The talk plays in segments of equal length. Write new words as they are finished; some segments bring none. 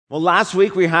Well, last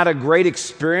week we had a great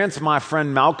experience. My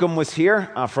friend Malcolm was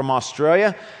here from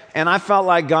Australia, and I felt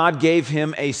like God gave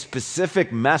him a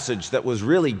specific message that was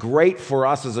really great for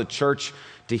us as a church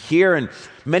to hear. And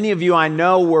many of you I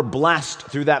know were blessed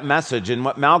through that message. And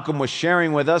what Malcolm was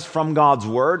sharing with us from God's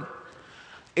Word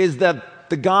is that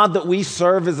the God that we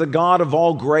serve is a God of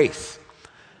all grace,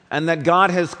 and that God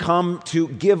has come to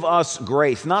give us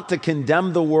grace, not to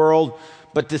condemn the world,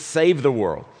 but to save the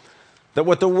world. That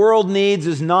what the world needs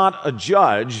is not a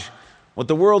judge. What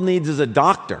the world needs is a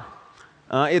doctor.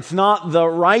 It's not the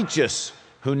righteous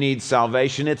who need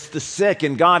salvation. It's the sick.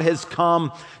 And God has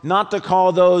come not to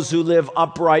call those who live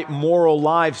upright, moral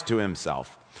lives to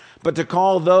himself, but to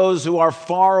call those who are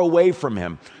far away from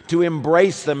him, to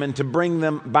embrace them and to bring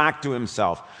them back to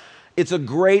himself. It's a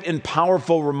great and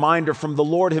powerful reminder from the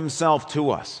Lord himself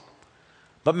to us.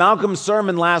 But Malcolm's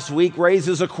sermon last week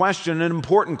raises a question, an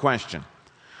important question.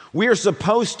 We are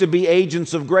supposed to be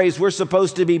agents of grace. We're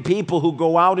supposed to be people who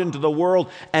go out into the world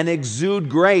and exude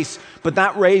grace. But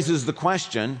that raises the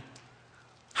question,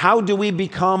 how do we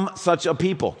become such a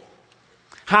people?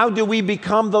 How do we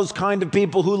become those kind of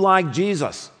people who, like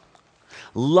Jesus,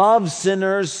 love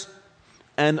sinners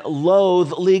and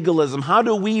loathe legalism? How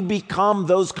do we become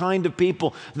those kind of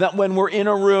people that when we're in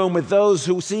a room with those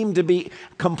who seem to be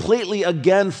completely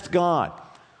against God,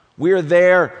 we're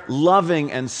there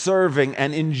loving and serving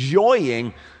and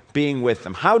enjoying being with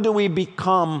them? How do we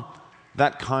become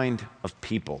that kind of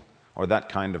people or that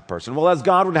kind of person? Well, as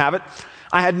God would have it,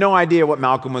 I had no idea what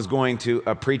Malcolm was going to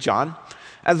preach on.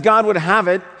 As God would have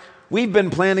it, we've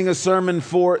been planning a sermon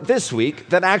for this week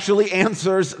that actually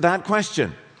answers that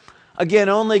question. Again,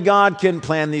 only God can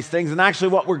plan these things. And actually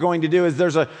what we're going to do is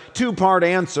there's a two-part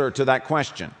answer to that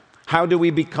question. How do we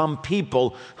become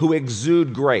people who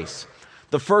exude grace?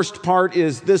 The first part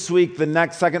is this week, the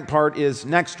second part is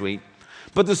next week.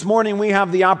 But this morning we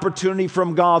have the opportunity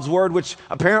from God's Word, which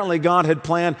apparently God had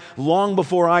planned long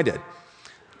before I did,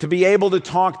 to be able to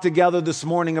talk together this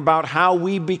morning about how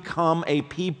we become a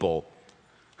people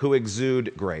who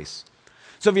exude grace.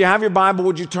 So if you have your Bible,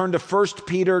 would you turn to 1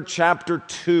 Peter chapter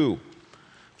 2?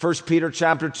 1 Peter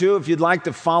chapter 2, if you'd like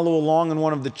to follow along in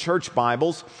one of the church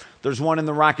Bibles, there's one in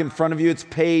the rack in front of you. It's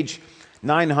page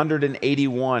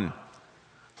 981.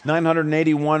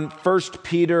 981, 1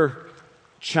 Peter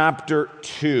chapter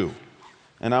 2.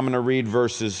 And I'm going to read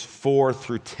verses 4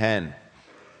 through 10.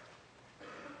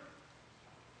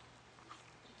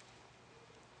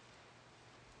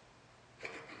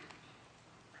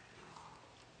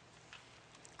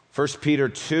 First Peter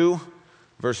 2,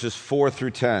 verses 4 through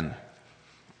 10.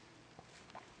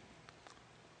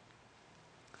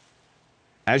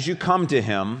 As you come to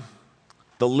him,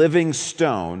 the living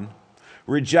stone,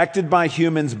 rejected by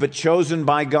humans but chosen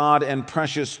by God and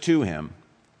precious to him,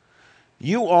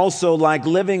 you also, like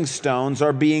living stones,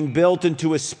 are being built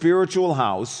into a spiritual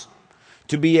house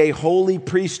to be a holy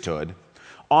priesthood,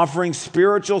 offering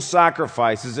spiritual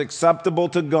sacrifices acceptable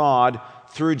to God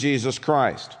through Jesus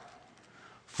Christ.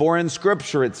 For in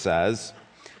Scripture it says,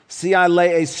 "See, I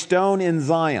lay a stone in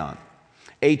Zion,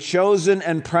 a chosen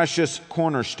and precious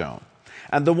cornerstone,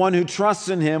 and the one who trusts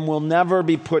in him will never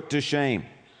be put to shame.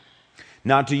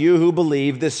 Now to you who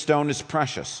believe, this stone is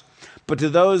precious. But to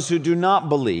those who do not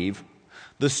believe,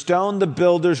 the stone the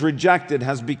builders rejected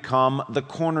has become the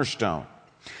cornerstone,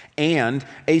 and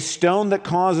a stone that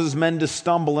causes men to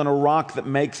stumble, and a rock that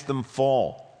makes them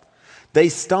fall. They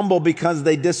stumble because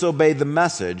they disobey the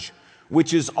message,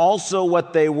 which is also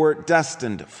what they were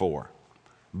destined for.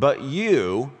 But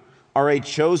you are a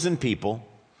chosen people,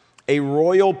 a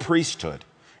royal priesthood,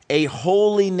 a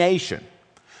holy nation,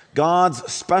 God's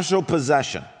special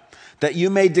possession, that you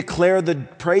may declare the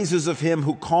praises of him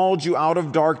who called you out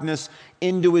of darkness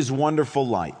into his wonderful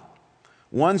light.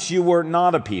 Once you were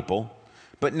not a people,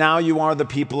 but now you are the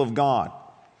people of God.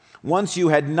 Once you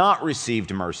had not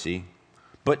received mercy,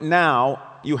 but now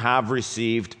you have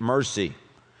received mercy."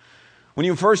 When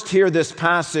you first hear this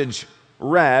passage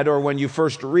read, or when you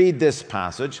first read this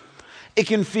passage, it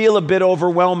can feel a bit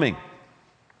overwhelming.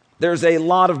 There's a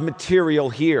lot of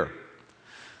material here.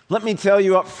 Let me tell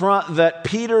you up front that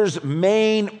Peter's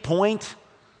main point,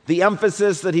 the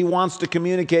emphasis that he wants to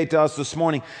communicate to us this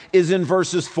morning, is in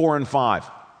verses 4 and 5.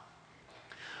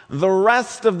 The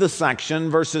rest of the section,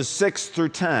 verses 6 through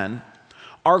 10,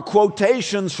 are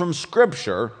quotations from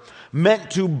Scripture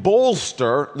meant to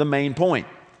bolster the main point.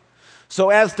 So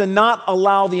as to not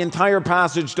allow the entire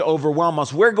passage to overwhelm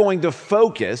us, we're going to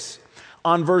focus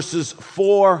on verses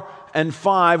 4 and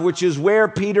 5, which is where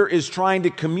Peter is trying to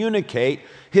communicate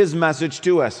his message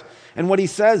to us. And what he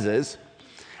says is,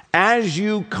 as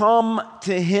you come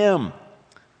to him,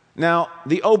 Now,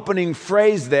 the opening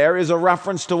phrase there is a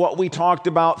reference to what we talked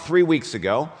about 3 weeks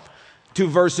ago, to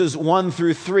verses 1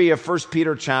 through 3 of 1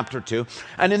 Peter chapter 2.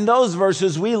 And in those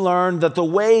verses, we learned that the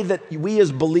way that we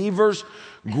as believers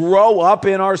grow up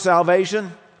in our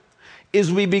salvation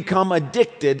is we become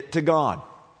addicted to God,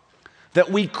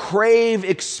 that we crave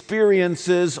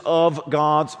experiences of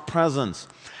God's presence.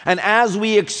 And as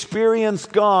we experience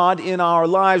God in our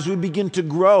lives, we begin to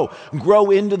grow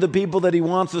into the people that He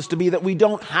wants us to be, that we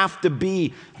don't have to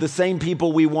be the same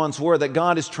people we once were, that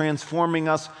God is transforming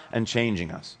us and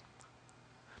changing us.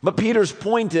 But Peter's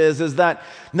point is that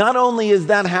not only is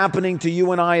that happening to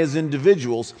you and I as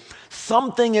individuals,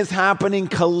 something is happening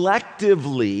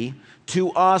collectively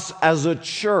to us as a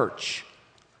church.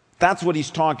 That's what he's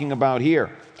talking about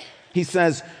here. He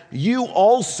says, you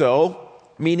also,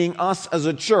 meaning us as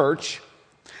a church,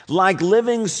 like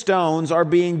living stones, are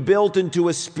being built into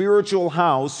a spiritual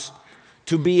house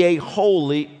to be a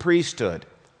holy priesthood.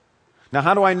 Now,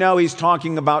 how do I know he's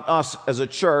talking about us as a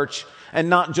church and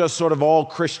not just sort of all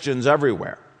Christians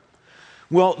everywhere?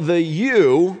 Well, the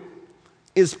you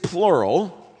is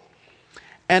plural,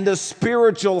 and a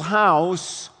spiritual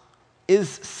house is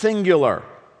singular.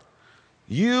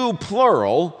 You,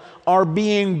 plural, are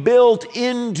being built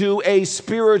into a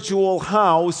spiritual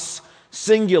house,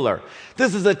 singular.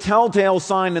 This is a telltale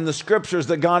sign in the scriptures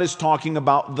that God is talking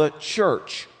about the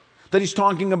church, that He's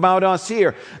talking about us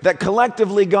here, that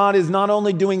collectively God is not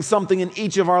only doing something in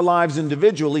each of our lives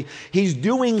individually, He's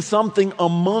doing something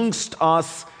amongst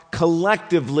us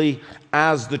collectively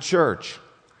as the church.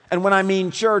 And when I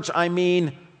mean church, I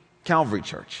mean Calvary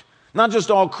Church, not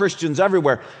just all Christians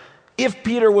everywhere. If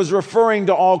Peter was referring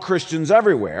to all Christians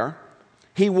everywhere,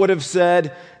 he would have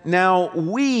said, now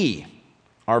we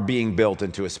are being built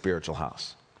into a spiritual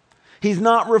house. He's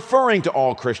not referring to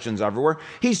all Christians everywhere.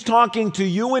 He's talking to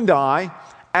you and I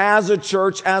as a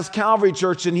church, as Calvary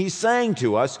Church, and he's saying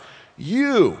to us,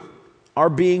 you are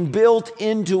being built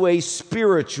into a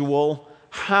spiritual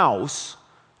house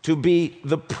to be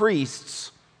the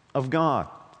priests of God.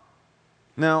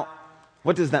 Now,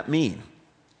 what does that mean?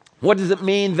 What does it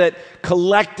mean that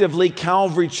collectively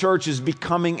Calvary Church is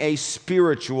becoming a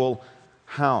spiritual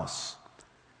house?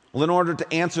 Well, in order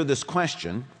to answer this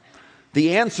question,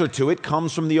 the answer to it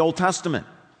comes from the Old Testament.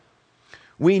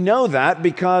 We know that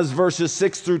because verses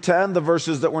 6 through 10, the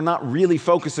verses that we're not really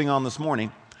focusing on this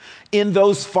morning, in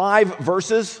those 5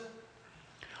 verses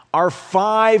are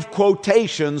 5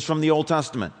 quotations from the Old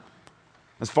Testament.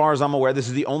 As far as I'm aware, this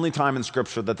is the only time in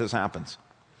Scripture that this happens.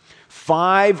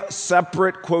 5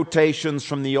 separate quotations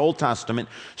from the Old Testament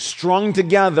strung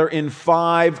together in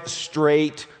 5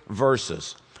 straight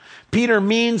verses. Peter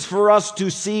means for us to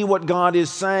see what God is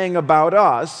saying about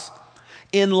us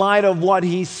in light of what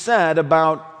He said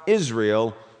about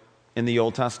Israel in the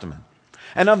Old Testament.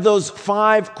 And of those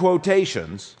 5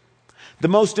 quotations, the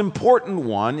most important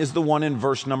one is the one in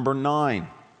verse number 9.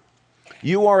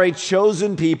 You are a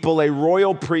chosen people, a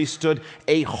royal priesthood,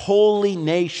 a holy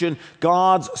nation,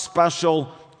 God's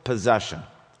special possession.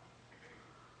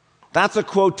 That's a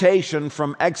quotation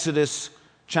from Exodus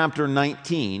chapter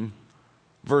 19,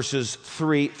 verses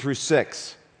 3 through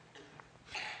 6.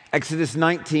 Exodus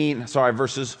 19,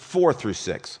 verses 4 through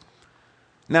 6.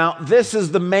 Now, this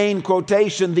is the main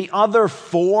quotation. The other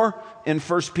 4 in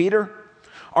 1 Peter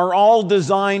are all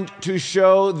designed to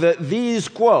show that this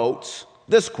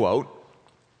quote,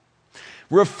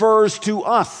 refers to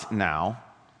us now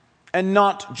and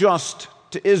not just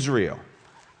to Israel.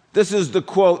 This is the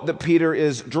quote that Peter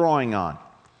is drawing on.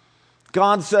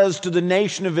 God says to the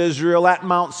nation of Israel at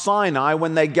Mount Sinai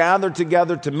when they gathered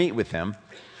together to meet with Him,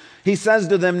 He says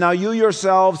to them, now you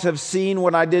yourselves have seen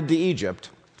what I did to Egypt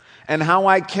and how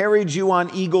I carried you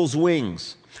on eagle's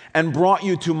wings and brought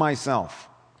you to myself.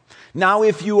 Now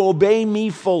if you obey me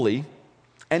fully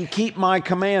and keep my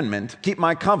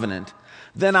covenant,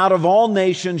 then out of all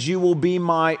nations you will be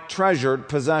my treasured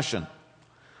possession.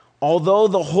 Although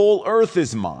the whole earth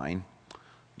is mine,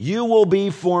 you will be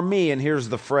for me, and here's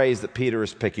the phrase that Peter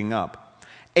is picking up,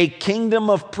 a kingdom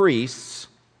of priests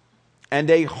and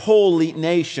a holy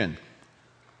nation.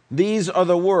 These are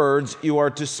the words you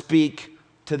are to speak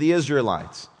to the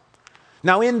Israelites.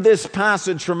 Now, in this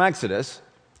passage from Exodus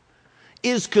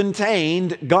is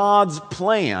contained God's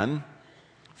plan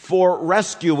for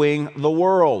rescuing the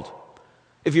world.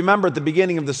 If you remember at the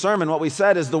beginning of the sermon, what we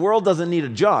said is the world doesn't need a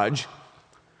judge.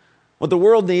 What the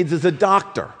world needs is a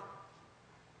doctor.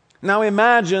 Now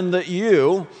imagine that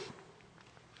you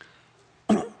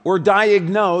were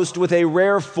diagnosed with a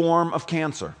rare form of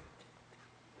cancer.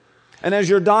 And as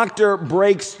your doctor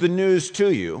breaks the news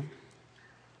to you,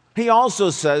 he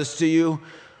also says to you,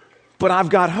 but I've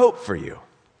got hope for you.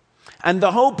 And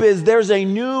the hope is there's a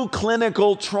new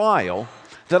clinical trial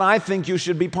that I think you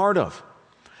should be part of.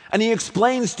 And he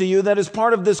explains to you that as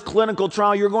part of this clinical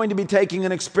trial, you're going to be taking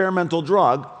an experimental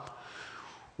drug,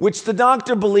 which the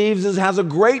doctor believes has a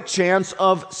great chance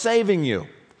of saving you.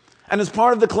 And as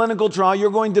part of the clinical trial, you're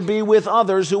going to be with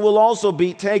others who will also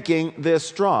be taking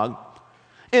this drug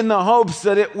in the hopes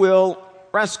that it will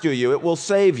rescue you, it will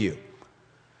save you.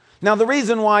 Now, the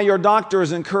reason why your doctor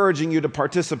is encouraging you to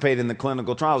participate in the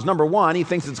clinical trials, number one, he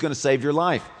thinks it's going to save your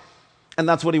life. And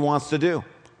that's what he wants to do.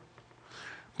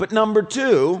 But number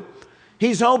two,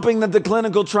 he's hoping that the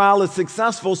clinical trial is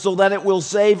successful so that it will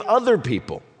save other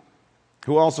people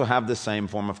who also have the same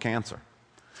form of cancer.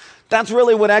 That's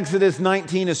really what Exodus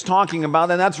 19 is talking about,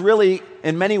 and that's really,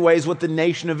 in many ways, what the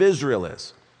nation of Israel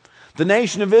is. The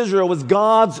nation of Israel was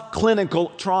God's clinical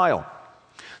trial.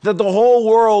 That the whole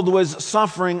world was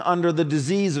suffering under the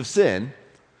disease of sin.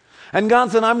 And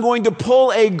God said, I'm going to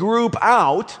pull a group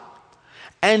out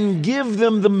and give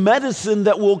them the medicine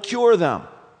that will cure them.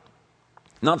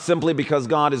 Not simply because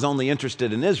God is only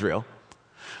interested in Israel,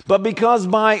 but because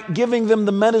by giving them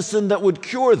the medicine that would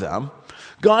cure them,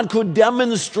 God could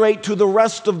demonstrate to the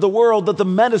rest of the world that the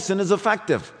medicine is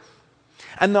effective.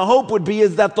 And the hope would be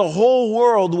is that the whole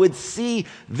world would see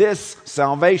this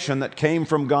salvation that came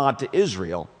from God to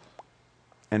Israel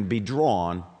and be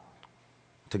drawn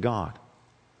to God.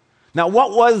 Now,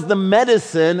 what was the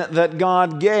medicine that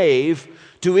God gave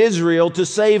to Israel to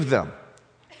save them?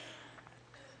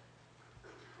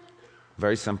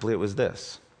 Very simply, it was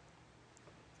this: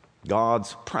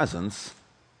 God's presence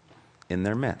in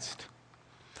their midst.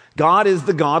 God is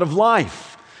the God of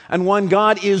life. And when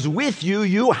God is with you,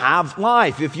 you have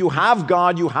life. If you have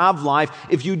God, you have life.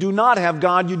 If you do not have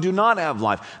God, you do not have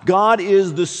life. God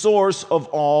is the source of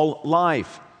all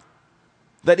life.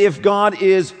 That if God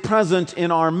is present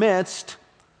in our midst,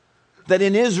 that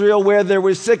in Israel where there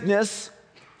was sickness,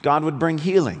 God would bring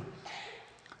healing.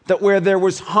 That where there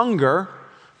was hunger,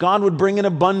 God would bring an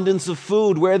abundance of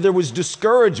food. Where there was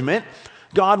discouragement,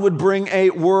 God would bring a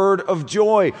word of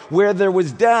joy. Where there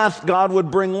was death, God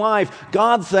would bring life.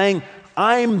 God saying,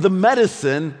 I'm the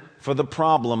medicine for the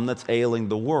problem that's ailing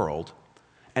the world.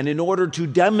 And in order to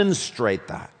demonstrate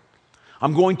that,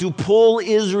 I'm going to pull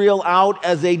Israel out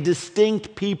as a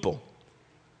distinct people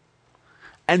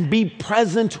and be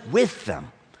present with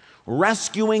them,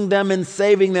 rescuing them and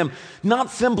saving them,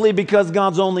 not simply because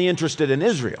God's only interested in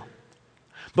Israel,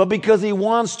 but because he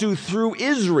wants to, through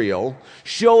Israel,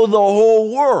 show the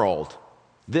whole world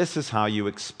this is how you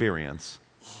experience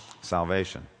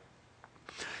salvation.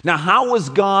 Now, how was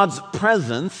God's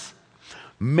presence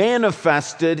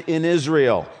manifested in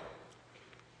Israel?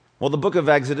 Well, the book of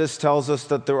Exodus tells us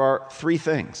that there are three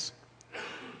things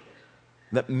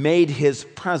that made his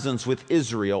presence with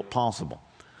Israel possible.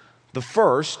 The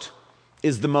first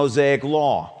is the Mosaic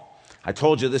Law. I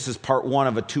told you this is part one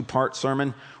of a two-part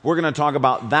sermon. We're going to talk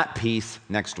about that piece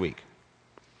next week.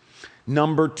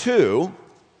 Number two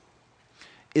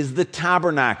is the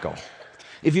tabernacle.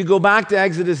 If you go back to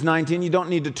Exodus 19, you don't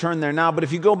need to turn there now, but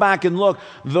if you go back and look,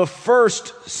 the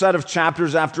first set of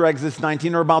chapters after Exodus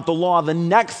 19 are about the law. The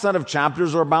next set of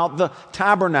chapters are about the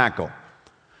tabernacle.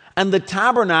 And the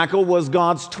tabernacle was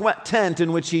God's tent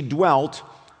in which he dwelt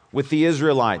with the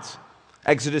Israelites.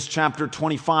 Exodus chapter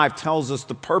 25 tells us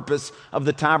the purpose of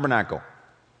the tabernacle.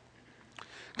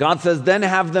 God says, then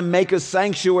have them make a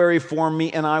sanctuary for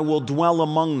me, and I will dwell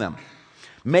among them.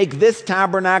 Make this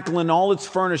tabernacle and all its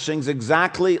furnishings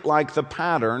exactly like the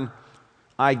pattern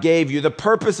I gave you. The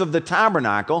purpose of the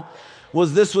tabernacle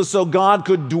was so God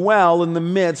could dwell in the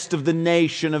midst of the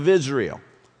nation of Israel.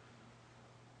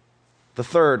 The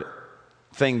third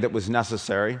thing that was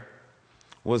necessary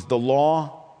was the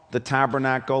law, the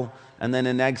tabernacle, and then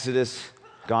in Exodus,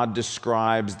 God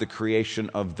describes the creation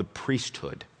of the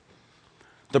priesthood.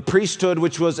 The priesthood,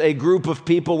 which was a group of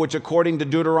people, which according to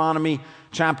Deuteronomy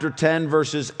chapter 10,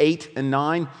 verses 8 and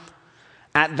 9,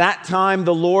 at that time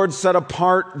the Lord set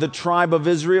apart the tribe of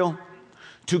Israel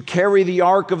to carry the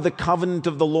ark of the covenant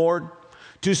of the Lord,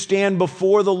 to stand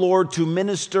before the Lord, to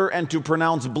minister and to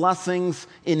pronounce blessings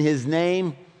in his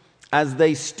name, as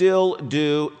they still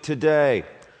do today.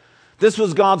 This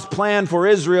was God's plan for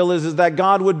Israel, is that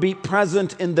God would be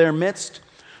present in their midst,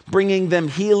 bringing them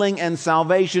healing and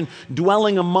salvation,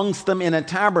 dwelling amongst them in a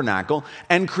tabernacle,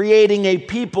 and creating a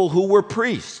people who were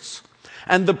priests.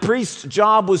 And the priest's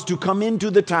job was to come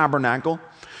into the tabernacle,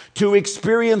 to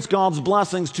experience God's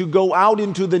blessings, to go out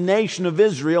into the nation of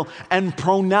Israel and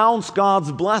pronounce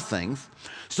God's blessings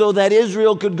so that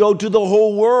Israel could go to the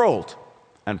whole world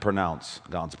and pronounce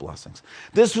God's blessings.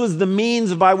 This was the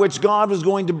means by which God was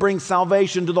going to bring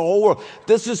salvation to the whole world.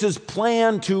 This is his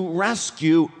plan to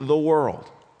rescue the world.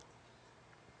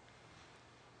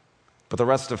 But the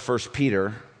rest of 1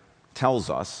 Peter tells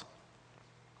us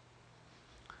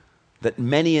that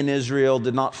many in Israel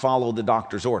did not follow the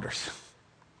doctor's orders.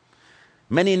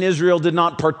 Many in Israel did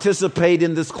not participate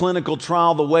in this clinical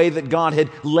trial the way that God had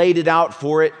laid it out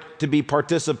for it to be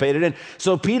participated in.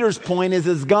 So Peter's point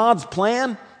is God's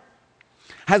plan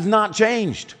has not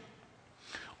changed.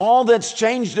 All that's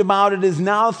changed about it is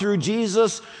now through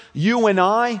Jesus, you and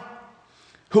I,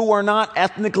 who are not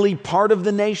ethnically part of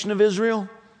the nation of Israel,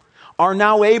 are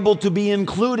now able to be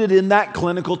included in that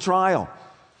clinical trial.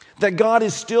 That God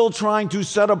is still trying to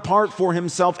set apart for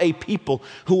himself a people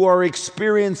who are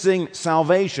experiencing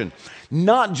salvation,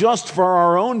 not just for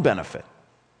our own benefit,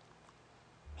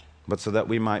 but so that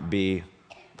we might be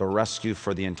the rescue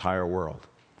for the entire world.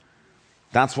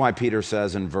 That's why Peter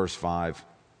says in verse 5,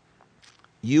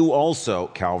 you also,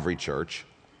 Calvary Church,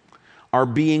 are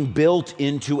being built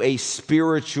into a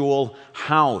spiritual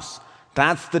house.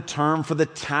 That's the term for the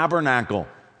tabernacle.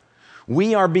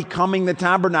 We are becoming the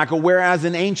tabernacle, whereas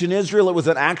in ancient Israel it was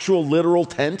an actual literal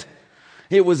tent.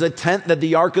 It was a tent that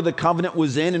the Ark of the Covenant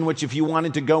was in which if you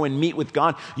wanted to go and meet with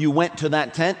God, you went to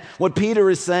that tent. What Peter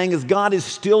is saying is God is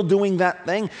still doing that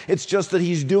thing. It's just that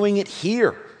he's doing it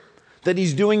here. That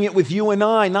he's doing it with you and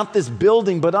I, not this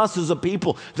building, but us as a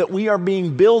people. That we are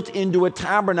being built into a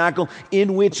tabernacle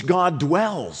in which God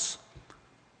dwells.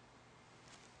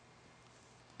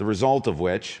 The result of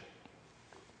which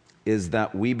is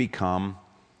that we become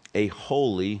a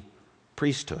holy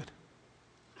priesthood.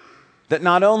 That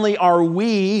not only are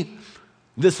we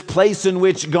this place in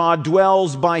which God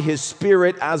dwells by his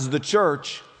Spirit as the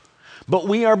church, but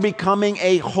we are becoming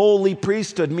a holy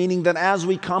priesthood, meaning that as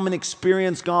we come and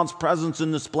experience God's presence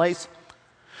in this place,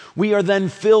 we are then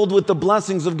filled with the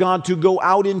blessings of God to go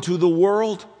out into the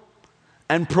world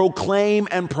and proclaim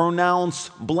and pronounce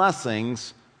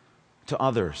blessings to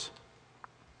others.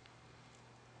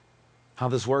 How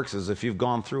this works is if you've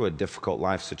gone through a difficult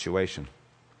life situation,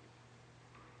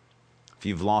 if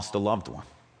you've lost a loved one,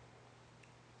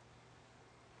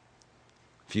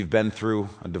 if you've been through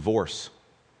a divorce,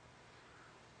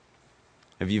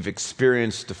 if you've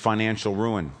experienced a financial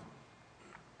ruin,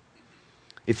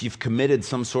 if you've committed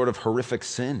some sort of horrific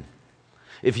sin,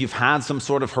 if you've had some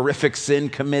sort of horrific sin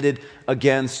committed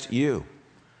against you,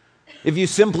 if you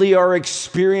simply are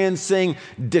experiencing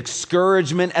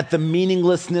discouragement at the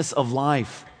meaninglessness of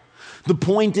life, the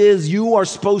point is you are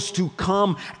supposed to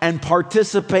come and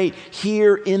participate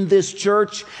here in this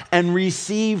church and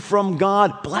receive from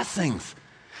God blessings.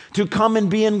 To come and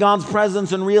be in God's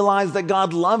presence and realize that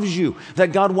God loves you,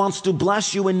 that God wants to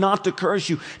bless you and not to curse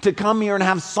you. To come here and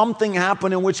have something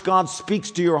happen in which God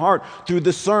speaks to your heart through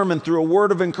the sermon, through a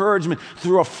word of encouragement,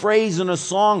 through a phrase in a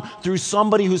song, through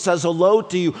somebody who says hello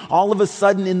to you. All of a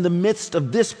sudden in the midst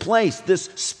of this place, this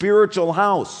spiritual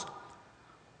house,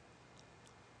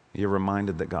 you're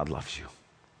reminded that God loves you,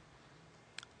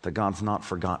 that God's not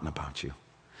forgotten about you.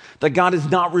 That God has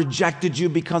not rejected you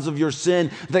because of your sin.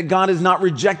 That God has not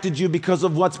rejected you because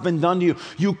of what's been done to you.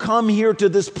 You come here to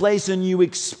this place and you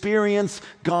experience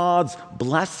God's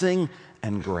blessing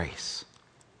and grace.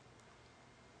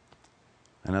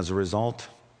 And as a result,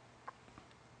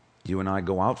 you and I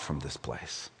go out from this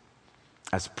place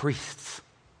as priests.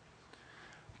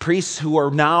 Priests who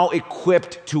are now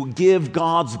equipped to give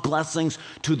God's blessings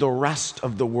to the rest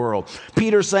of the world.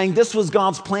 Peter's saying this was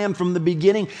God's plan from the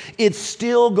beginning. It's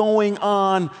still going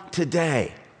on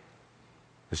today.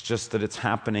 It's just that it's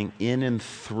happening in and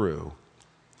through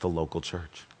the local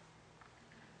church.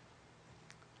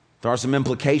 There are some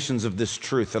implications of this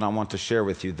truth that I want to share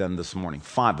with you then this morning.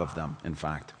 5 of them, in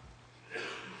fact.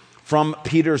 From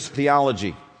Peter's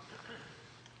theology.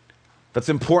 That's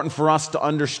important for us to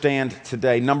understand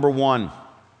today. Number 1,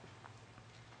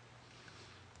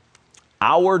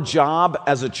 our job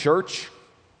as a church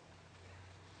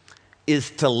is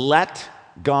to let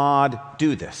God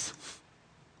do this.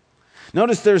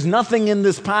 Notice there's nothing in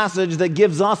this passage that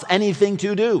gives us anything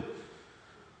to do.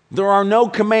 There are no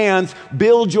commands,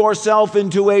 build yourself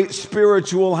into a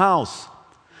spiritual house.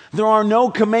 There are no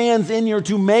commands in here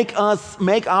to make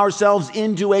ourselves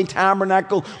into a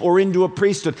tabernacle or into a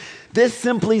priesthood. This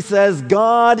simply says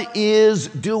God is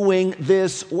doing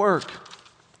this work.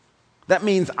 That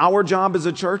means our job as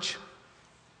a church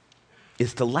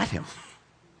is to let him,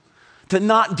 to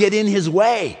not get in his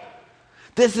way.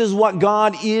 This is what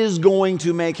God is going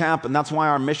to make happen. That's why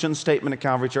our mission statement at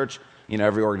Calvary Church,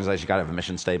 every organization got to have a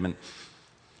mission statement.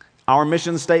 Our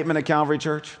mission statement at Calvary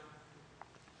Church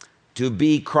to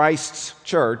be Christ's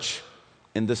church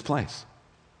in this place.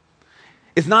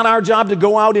 It's not our job to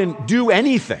go out and do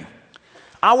anything.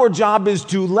 Our job is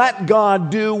to let God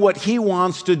do what He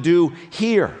wants to do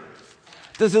here.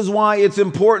 This is why it's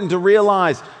important to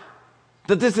realize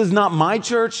that this is not my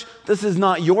church, this is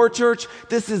not your church,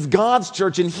 this is God's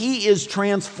church, and He is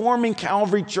transforming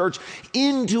Calvary Church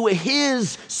into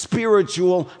His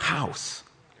spiritual house,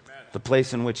 the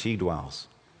place in which He dwells.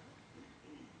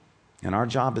 And our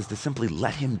job is to simply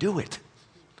let Him do it.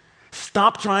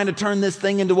 Stop trying to turn this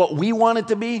thing into what we want it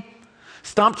to be.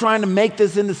 Stop trying to make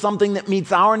this into something that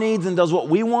meets our needs and does what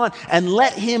we want, and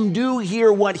let Him do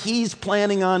here what He's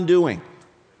planning on doing.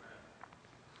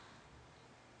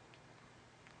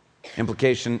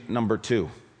 Implication number 2.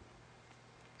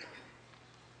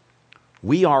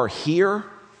 We are here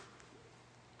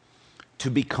to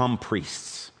become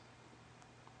priests.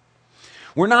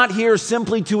 We're not here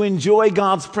simply to enjoy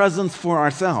God's presence for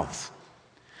ourselves.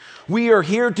 We are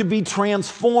here to be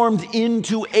transformed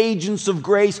into agents of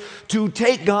grace, to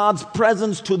take God's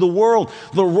presence to the world.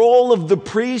 The role of the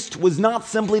priest was not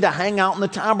simply to hang out in the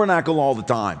tabernacle all the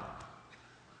time.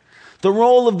 The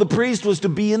role of the priest was to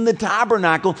be in the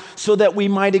tabernacle so that we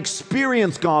might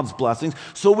experience God's blessings,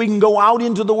 so we can go out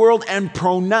into the world and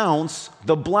pronounce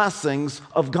the blessings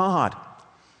of God.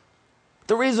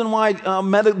 The reason why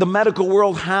the medical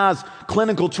world has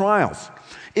clinical trials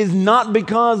is not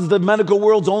because the medical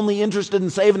world's only interested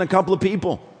in saving a couple of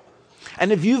people.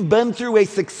 And if you've been through a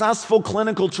successful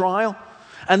clinical trial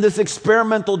and this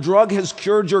experimental drug has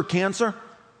cured your cancer,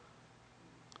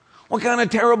 what kind of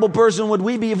terrible person would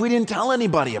we be if we didn't tell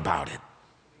anybody about it?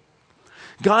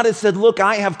 God has said, look,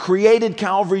 I have created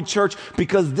Calvary Church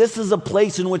because this is a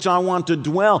place in which I want to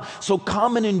dwell. So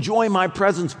come and enjoy my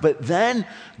presence, but then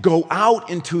go out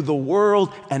into the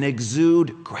world and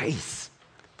exude grace.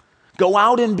 Go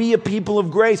out and be a people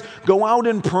of grace. Go out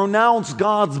and pronounce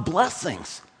God's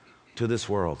blessings to this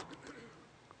world.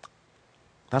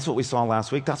 That's what we saw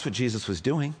last week. That's what Jesus was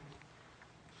doing.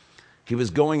 He was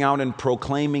going out and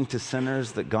proclaiming to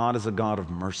sinners that God is a God of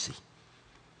mercy.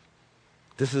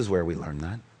 This is where we learn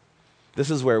that. This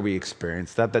is where we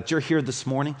experience that you're here this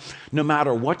morning. No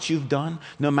matter what you've done,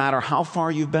 no matter how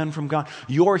far you've been from God,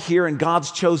 you're here and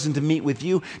God's chosen to meet with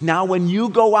you. Now when you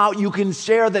go out, you can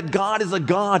share that God is a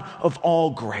God of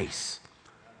all grace.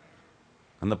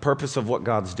 And the purpose of what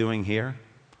God's doing here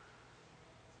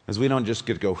is we don't just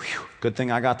get to go, whew, good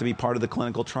thing I got to be part of the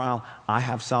clinical trial. I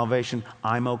have salvation.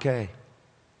 I'm okay.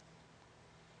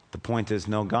 The point is,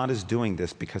 no, God is doing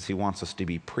this because He wants us to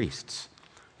be priests,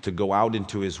 to go out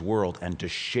into His world and to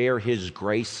share His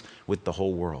grace with the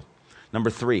whole world. Number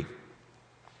 3,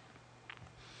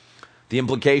 the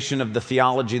implication of the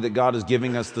theology that God is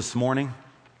giving us this morning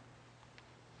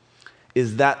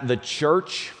is that the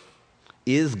church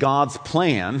is God's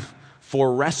plan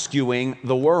for rescuing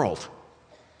the world.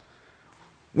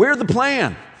 We're the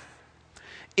plan.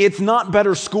 It's not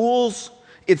better schools.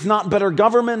 It's not better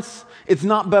governments. It's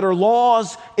not better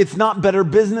laws. It's not better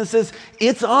businesses.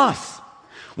 It's us.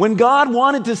 When God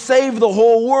wanted to save the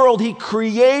whole world, He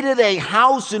created a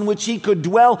house in which He could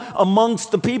dwell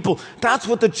amongst the people. That's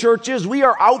what the church is. We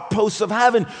are outposts of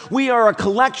heaven. We are a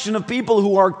collection of people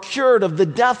who are cured of the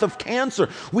death of cancer.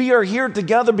 We are here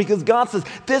together because God says,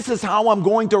 this is how I'm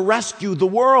going to rescue the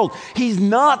world. He's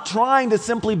not trying to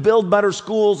simply build better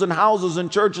schools and houses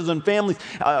and churches and families.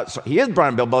 He is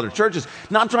trying to build better churches,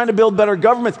 not trying to build better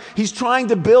governments. He's trying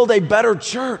to build a better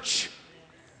church.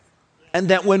 And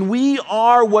that when we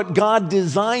are what God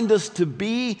designed us to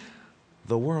be,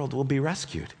 the world will be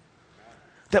rescued.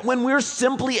 That when we're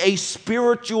simply a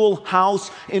spiritual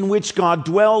house in which God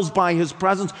dwells by His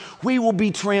presence, we will be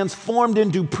transformed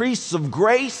into priests of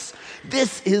grace.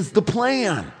 This is the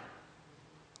plan.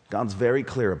 God's very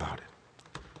clear about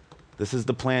it. This is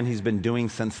the plan He's been doing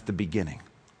since the beginning.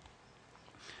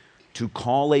 To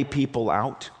call a people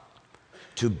out,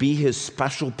 to be His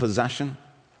special possession,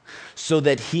 so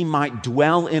that He might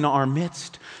dwell in our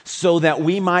midst, so that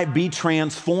we might be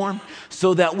transformed,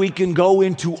 so that we can go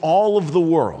into all of the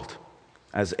world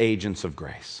as agents of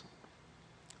grace.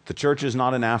 The church is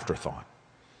not an afterthought.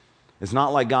 It's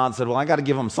not like God said, well, I got to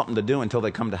give them something to do until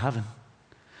they come to heaven.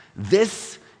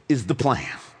 This is the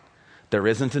plan. There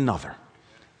isn't another.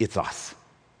 It's us.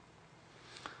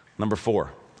 Number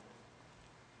 4.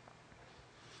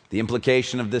 The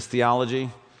implication of this theology,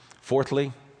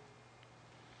 fourthly,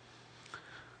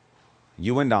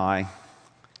 you and I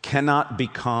cannot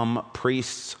become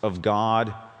priests of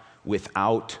God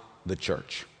without the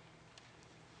church.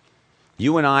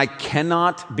 You and I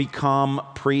cannot become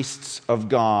priests of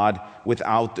God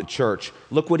without the church.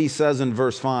 Look what he says in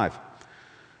verse 5.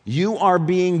 You are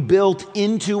being built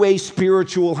into a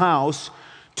spiritual house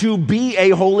to be a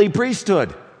holy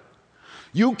priesthood.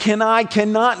 You and I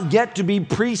cannot get to be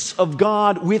priests of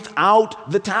God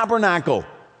without the tabernacle.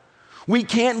 We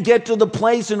can't get to the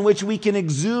place in which we can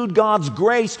exude God's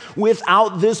grace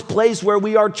without this place where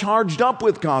we are charged up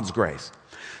with God's grace.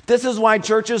 This is why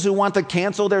churches who want to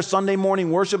cancel their Sunday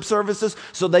morning worship services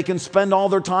so they can spend all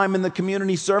their time in the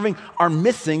community serving are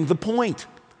missing the point.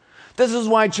 This is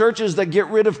why churches that get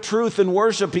rid of truth in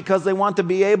worship because they want to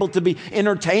be able to be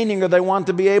entertaining or they want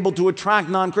to be able to attract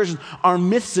non-Christians are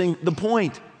missing the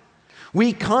point.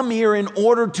 We come here in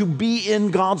order to be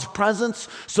in God's presence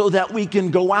so that we can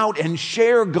go out and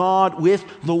share God with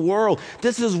the world.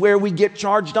 This is where we get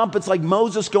charged up. It's like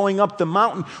Moses going up the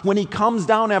mountain. When he comes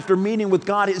down after meeting with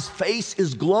God, his face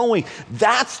is glowing.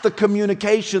 That's the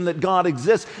communication that God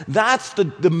exists. That's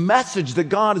the message that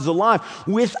God is alive.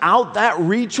 Without that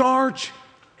recharge,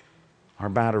 our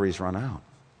batteries run out.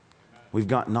 We've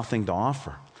got nothing to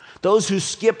offer. Those who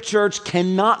skip church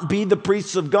cannot be the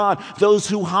priests of God. Those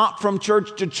who hop from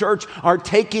church to church are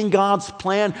taking God's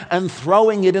plan and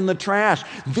throwing it in the trash.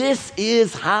 This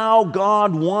is how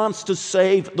God wants to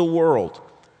save the world.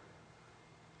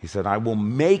 He said, I will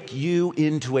make you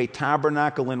into a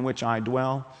tabernacle in which I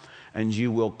dwell, and you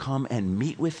will come and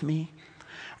meet with me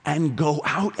and go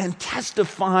out and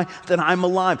testify that I'm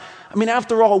alive. I mean,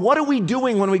 after all, what are we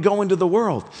doing when we go into the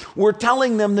world? We're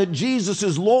telling them that Jesus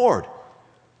is Lord.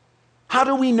 How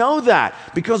do we know that?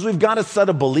 Because we've got a set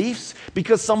of beliefs?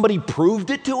 Because somebody proved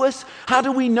it to us? How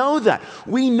do we know that?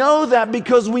 We know that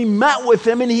because we met with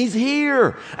him and he's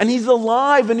here and he's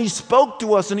alive and he spoke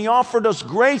to us and he offered us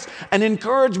grace and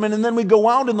encouragement, and then we go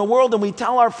out in the world and we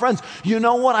tell our friends, you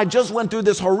know what, I just went through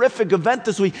this horrific event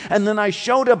this week and then I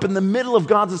showed up in the middle of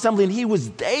God's assembly and he was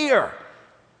there.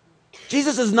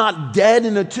 Jesus is not dead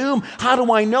in a tomb. How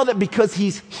do I know that? Because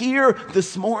he's here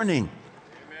this morning.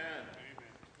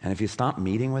 And if you stop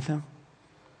meeting with him,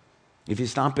 if you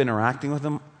stop interacting with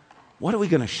him, what are we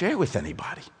going to share with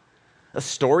anybody? A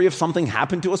story of something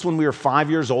happened to us when we were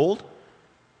 5 years old?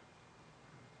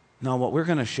 No, what we're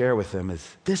going to share with them is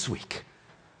this week,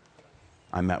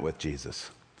 I met with Jesus.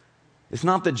 It's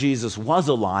not that Jesus was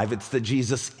alive, it's that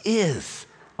Jesus is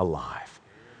alive.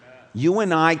 You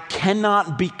and I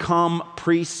cannot become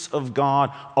priests of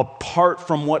God apart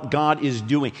from what God is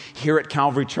doing here at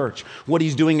Calvary Church, what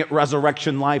he's doing at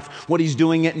Resurrection Life, what he's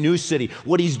doing at New City,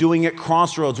 what he's doing at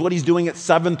Crossroads, what he's doing at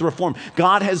Seventh Reform.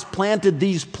 God has planted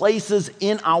these places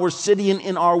in our city and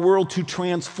in our world to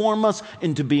transform us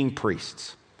into being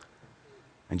priests.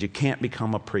 And you can't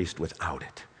become a priest without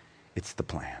it. It's the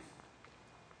plan.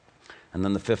 And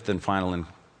then the fifth and final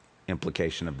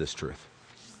implication of this truth.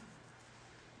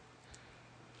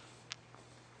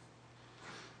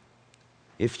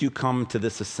 If you come to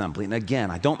this assembly, and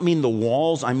again, I don't mean the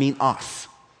walls, I mean us.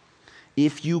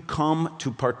 If you come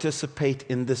to participate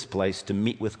in this place to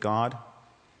meet with God,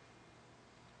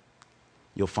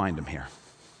 you'll find him here.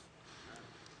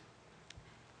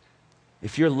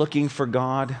 If you're looking for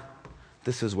God,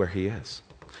 this is where he is.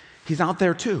 He's out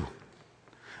there too.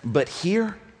 But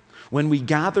here, when we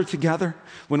gather together,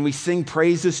 when we sing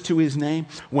praises to his name,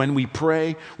 when we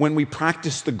pray, when we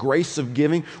practice the grace of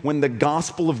giving, when the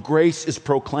gospel of grace is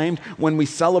proclaimed, when we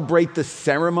celebrate the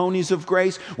ceremonies of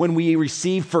grace, when we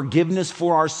receive forgiveness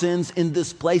for our sins in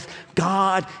this place,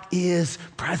 God is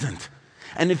present.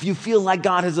 And if you feel like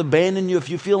God has abandoned you, if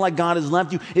you feel like God has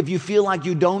left you, if you feel like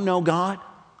you don't know God,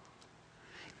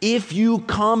 if you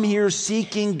come here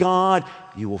seeking God,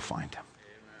 you will find him.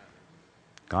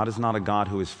 God is not a God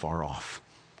who is far off.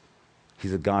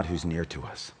 He's a God who's near to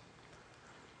us.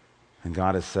 And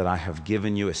God has said, I have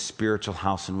given you a spiritual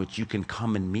house in which you can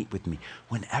come and meet with me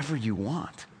whenever you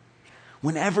want.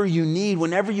 Whenever you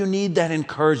need that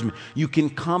encouragement, you can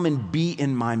come and be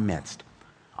in my midst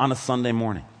on a Sunday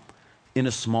morning, in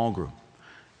a small group,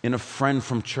 in a friend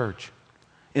from church,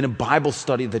 in a Bible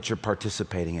study that you're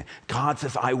participating in. God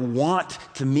says, I want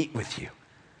to meet with you.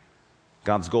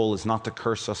 God's goal is not to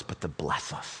curse us, but to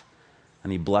bless us.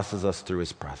 And he blesses us through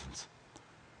his presence.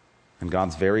 And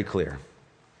God's very clear.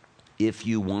 If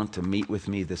you want to meet with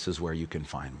me, this is where you can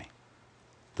find me.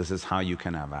 This is how you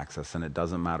can have access. And it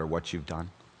doesn't matter what you've done.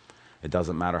 It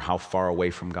doesn't matter how far away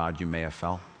from God you may have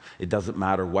felt. It doesn't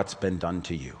matter what's been done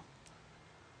to you.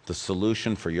 The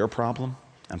solution for your problem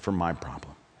and for my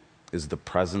problem is the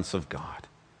presence of God.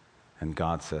 And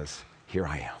God says, here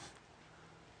I am.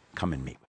 Come and meet.